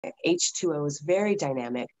H2O is very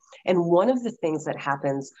dynamic. And one of the things that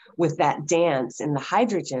happens with that dance in the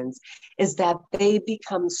hydrogens is that they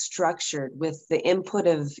become structured with the input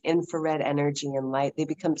of infrared energy and light. They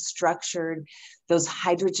become structured. Those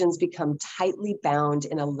hydrogens become tightly bound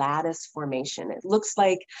in a lattice formation. It looks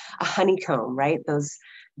like a honeycomb, right? Those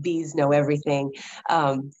bees know everything.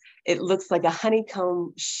 It looks like a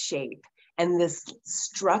honeycomb shape. And this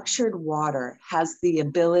structured water has the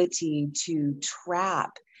ability to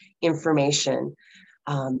trap information,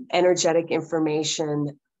 energetic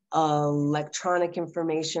information, electronic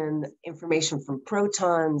information, information from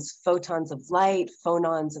protons, photons of light,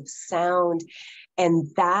 phonons of sound. And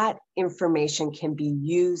that information can be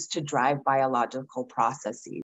used to drive biological processes.